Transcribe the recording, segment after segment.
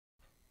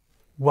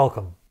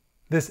Welcome.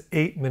 This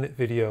 8-minute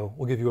video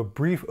will give you a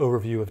brief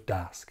overview of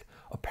Dask,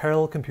 a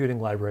parallel computing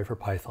library for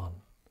Python.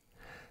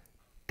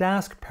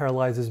 Dask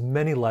parallelizes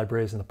many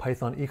libraries in the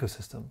Python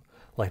ecosystem,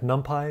 like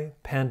NumPy,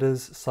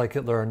 Pandas,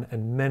 scikit-learn,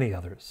 and many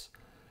others.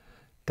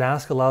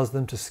 Dask allows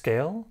them to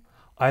scale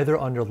either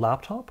on your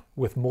laptop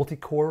with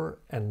multi-core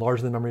and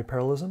large in-memory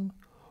parallelism,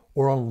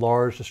 or on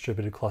large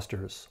distributed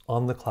clusters,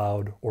 on the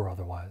cloud or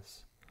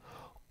otherwise,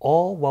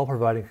 all while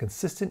providing a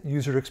consistent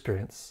user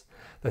experience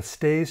that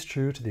stays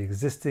true to the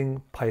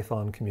existing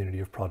Python community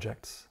of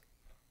projects.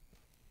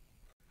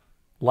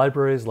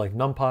 Libraries like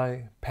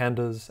NumPy,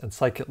 Pandas, and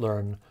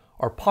scikit-learn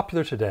are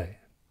popular today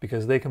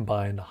because they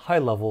combine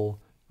high-level,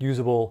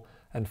 usable,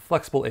 and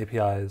flexible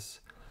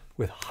APIs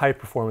with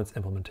high-performance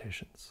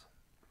implementations.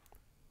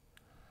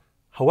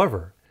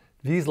 However,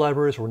 these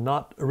libraries were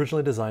not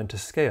originally designed to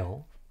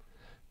scale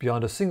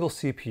beyond a single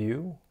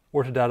CPU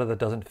or to data that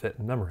doesn't fit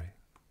in memory.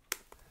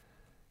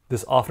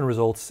 This often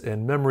results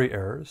in memory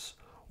errors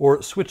or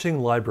switching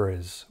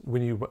libraries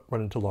when you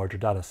run into larger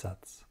data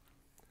sets.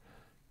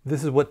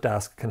 This is what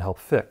Dask can help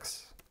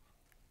fix.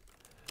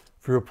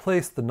 If we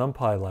replace the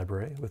NumPy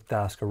library with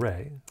Dask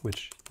Array,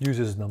 which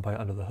uses NumPy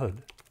under the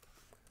hood,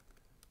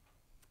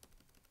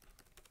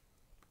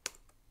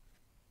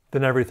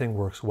 then everything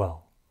works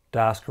well.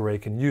 Dask Array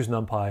can use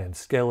NumPy and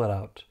scale it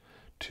out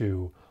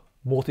to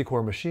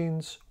multi-core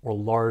machines or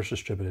large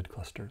distributed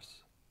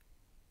clusters.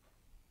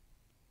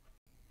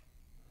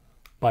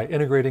 By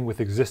integrating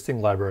with existing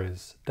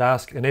libraries,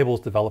 Dask enables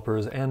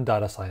developers and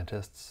data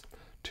scientists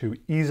to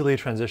easily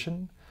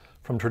transition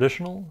from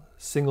traditional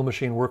single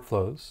machine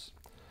workflows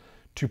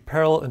to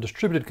parallel and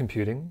distributed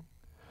computing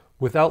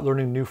without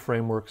learning new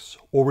frameworks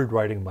or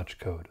rewriting much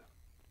code.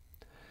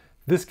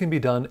 This can be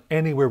done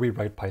anywhere we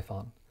write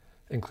Python,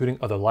 including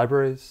other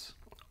libraries,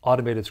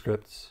 automated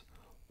scripts,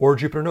 or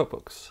Jupyter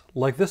notebooks,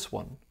 like this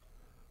one,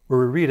 where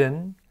we read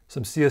in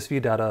some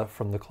CSV data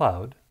from the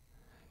cloud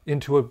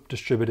into a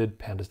distributed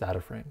Pandas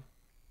DataFrame.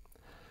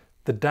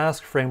 The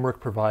Dask framework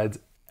provides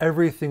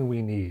everything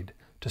we need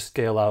to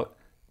scale out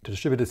to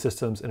distributed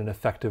systems in an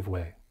effective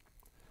way.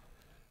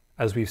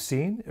 As we've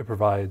seen, it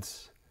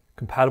provides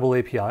compatible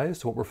APIs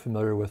to what we're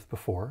familiar with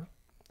before.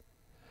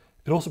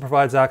 It also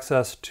provides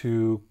access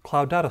to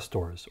cloud data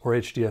stores, or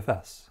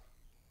HDFS.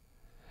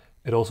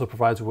 It also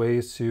provides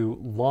ways to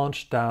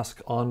launch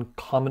Dask on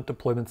common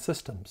deployment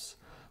systems,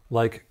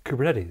 like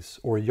Kubernetes,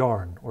 or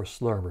Yarn, or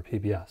Slurm, or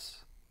PBS.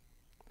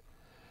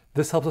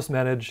 This helps us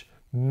manage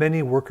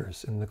many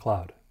workers in the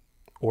cloud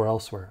or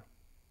elsewhere.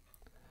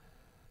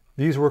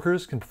 These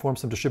workers can perform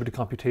some distributed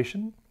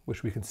computation,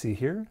 which we can see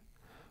here,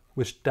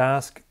 which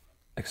Dask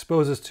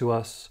exposes to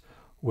us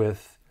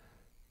with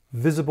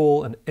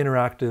visible and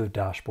interactive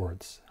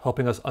dashboards,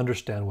 helping us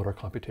understand what our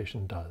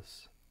computation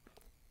does.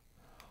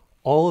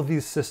 All of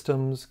these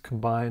systems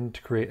combine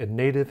to create a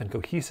native and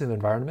cohesive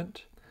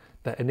environment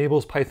that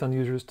enables Python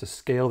users to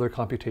scale their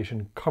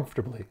computation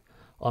comfortably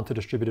onto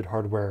distributed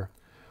hardware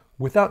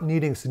without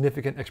needing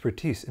significant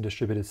expertise in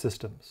distributed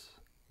systems.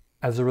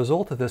 As a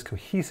result of this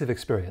cohesive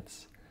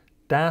experience,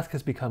 Dask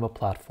has become a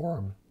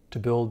platform to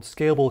build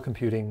scalable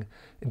computing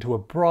into a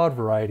broad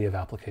variety of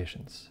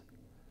applications.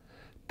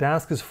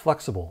 Dask is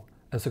flexible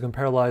and so can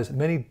parallelize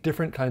many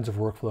different kinds of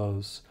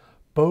workflows,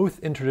 both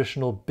in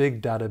traditional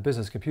big data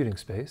business computing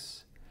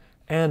space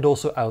and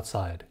also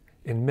outside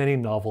in many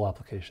novel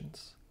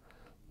applications.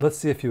 Let's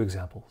see a few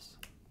examples.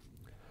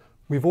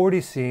 We've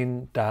already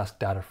seen Dask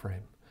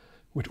DataFrame,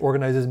 which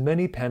organizes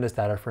many Pandas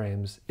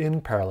DataFrames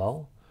in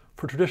parallel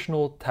for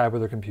traditional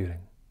tabular computing.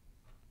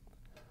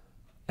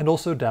 And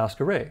also Dask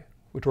Array,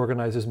 which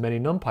organizes many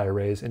NumPy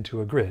arrays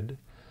into a grid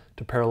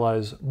to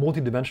parallelize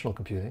multidimensional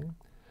computing,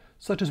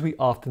 such as we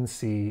often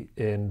see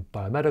in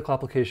biomedical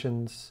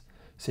applications,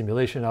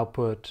 simulation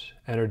output,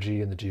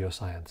 energy, and the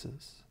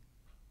geosciences.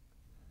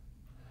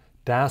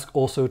 Dask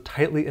also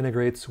tightly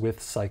integrates with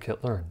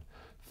scikit-learn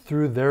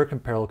through their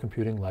parallel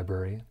computing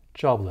library,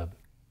 joblib.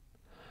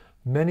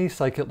 Many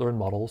scikit-learn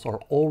models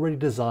are already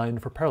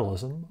designed for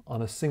parallelism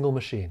on a single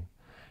machine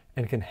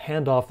and can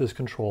hand off this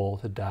control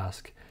to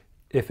Dask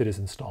if it is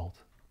installed.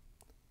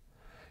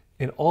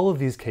 In all of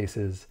these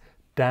cases,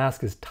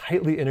 Dask is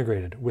tightly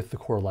integrated with the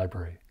core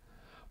library,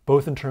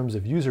 both in terms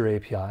of user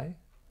API,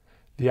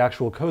 the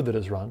actual code that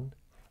is run,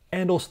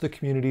 and also the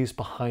communities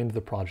behind the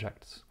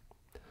projects.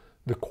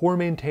 The core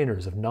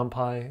maintainers of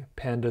NumPy,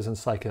 Pandas, and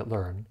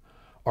scikit-learn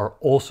are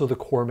also the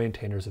core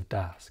maintainers of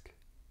Dask.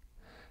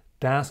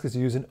 Dask is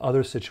used in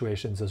other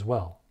situations as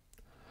well.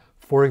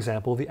 For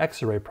example, the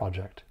X-Array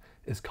project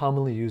is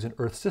commonly used in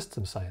Earth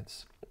system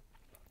science.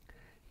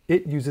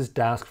 It uses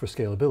Dask for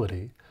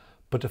scalability,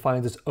 but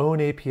defines its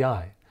own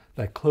API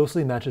that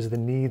closely matches the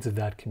needs of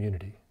that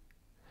community.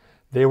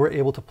 They were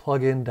able to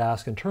plug in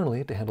Dask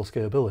internally to handle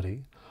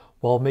scalability,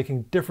 while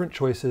making different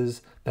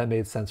choices that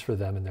made sense for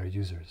them and their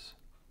users.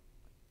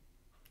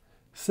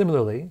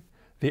 Similarly,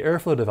 the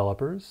Airflow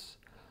developers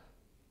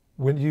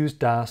used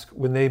Dask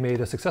when they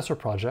made a successor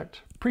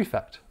project,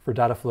 Prefect, for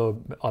data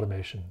flow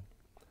automation.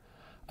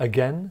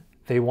 Again,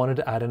 they wanted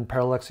to add in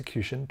parallel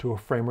execution to a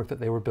framework that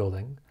they were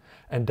building,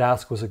 and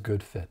Dask was a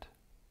good fit.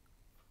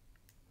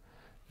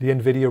 The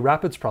NVIDIA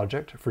Rapids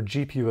project for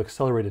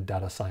GPU-accelerated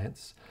data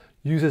science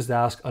uses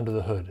Dask under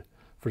the hood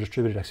for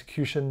distributed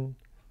execution,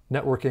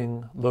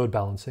 networking, load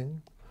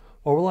balancing,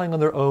 while relying on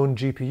their own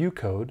GPU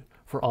code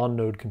for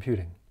on-node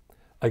computing.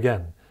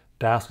 Again,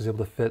 Dask was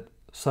able to fit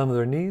some of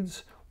their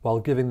needs while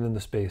giving them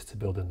the space to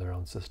build in their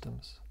own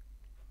systems.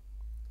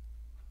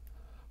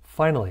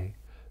 Finally,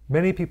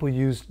 many people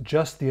use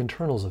just the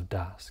internals of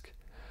Dask,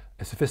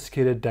 a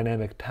sophisticated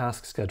dynamic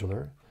task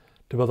scheduler,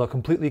 to build out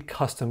completely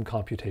custom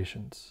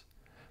computations.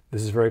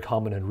 This is very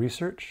common in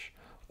research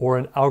or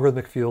in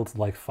algorithmic fields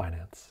like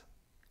finance.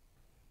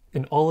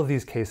 In all of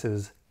these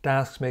cases,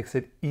 Dask makes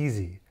it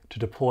easy to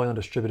deploy on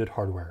distributed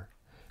hardware,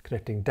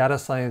 connecting data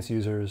science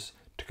users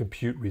to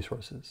compute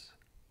resources.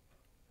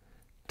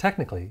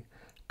 Technically,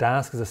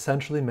 Dask is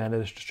essentially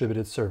managed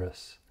distributed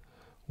service,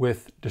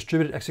 with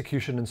distributed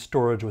execution and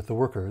storage with the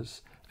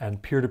workers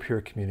and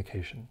peer-to-peer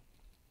communication.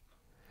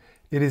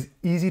 It is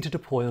easy to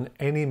deploy on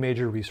any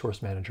major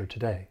resource manager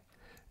today,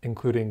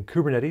 including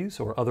Kubernetes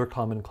or other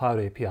common cloud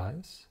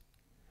APIs,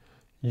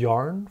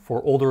 Yarn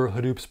for older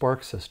Hadoop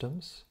Spark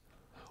systems,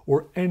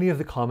 or any of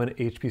the common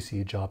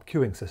HPC job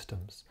queuing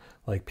systems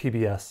like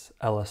PBS,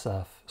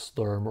 LSF,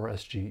 Slurm, or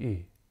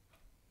SGE.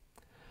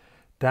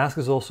 Dask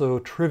is also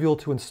trivial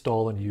to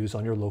install and use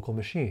on your local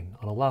machine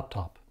on a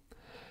laptop.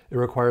 It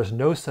requires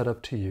no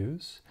setup to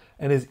use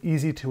and is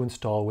easy to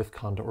install with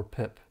Conda or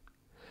pip.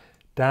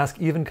 Dask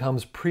even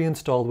comes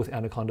pre-installed with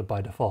Anaconda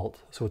by default,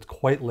 so it's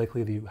quite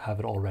likely that you have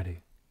it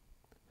already.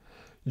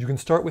 You can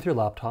start with your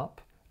laptop,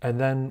 and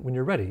then, when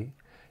you're ready,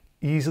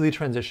 easily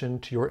transition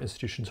to your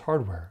institution's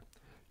hardware,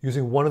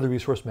 using one of the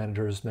resource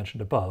managers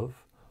mentioned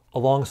above,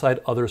 alongside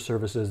other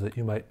services that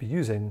you might be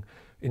using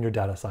in your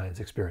data science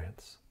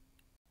experience.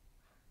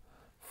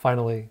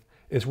 Finally,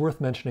 it's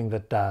worth mentioning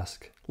that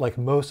Dask, like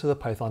most of the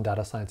Python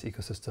data science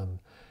ecosystem,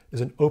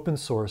 is an open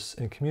source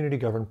and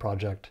community-governed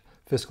project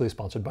fiscally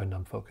sponsored by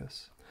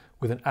NumFocus,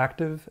 with an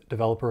active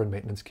developer and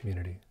maintenance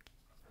community.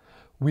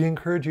 We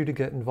encourage you to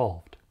get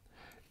involved.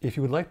 If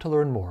you would like to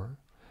learn more,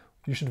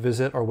 you should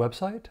visit our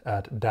website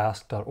at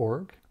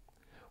dask.org,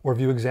 or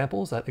view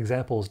examples at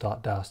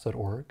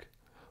examples.dask.org,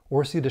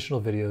 or see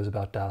additional videos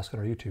about Dask on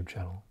our YouTube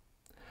channel.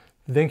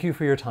 Thank you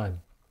for your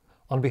time.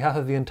 On behalf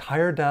of the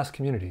entire Dask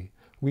community,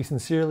 we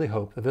sincerely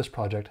hope that this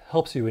project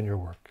helps you in your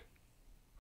work.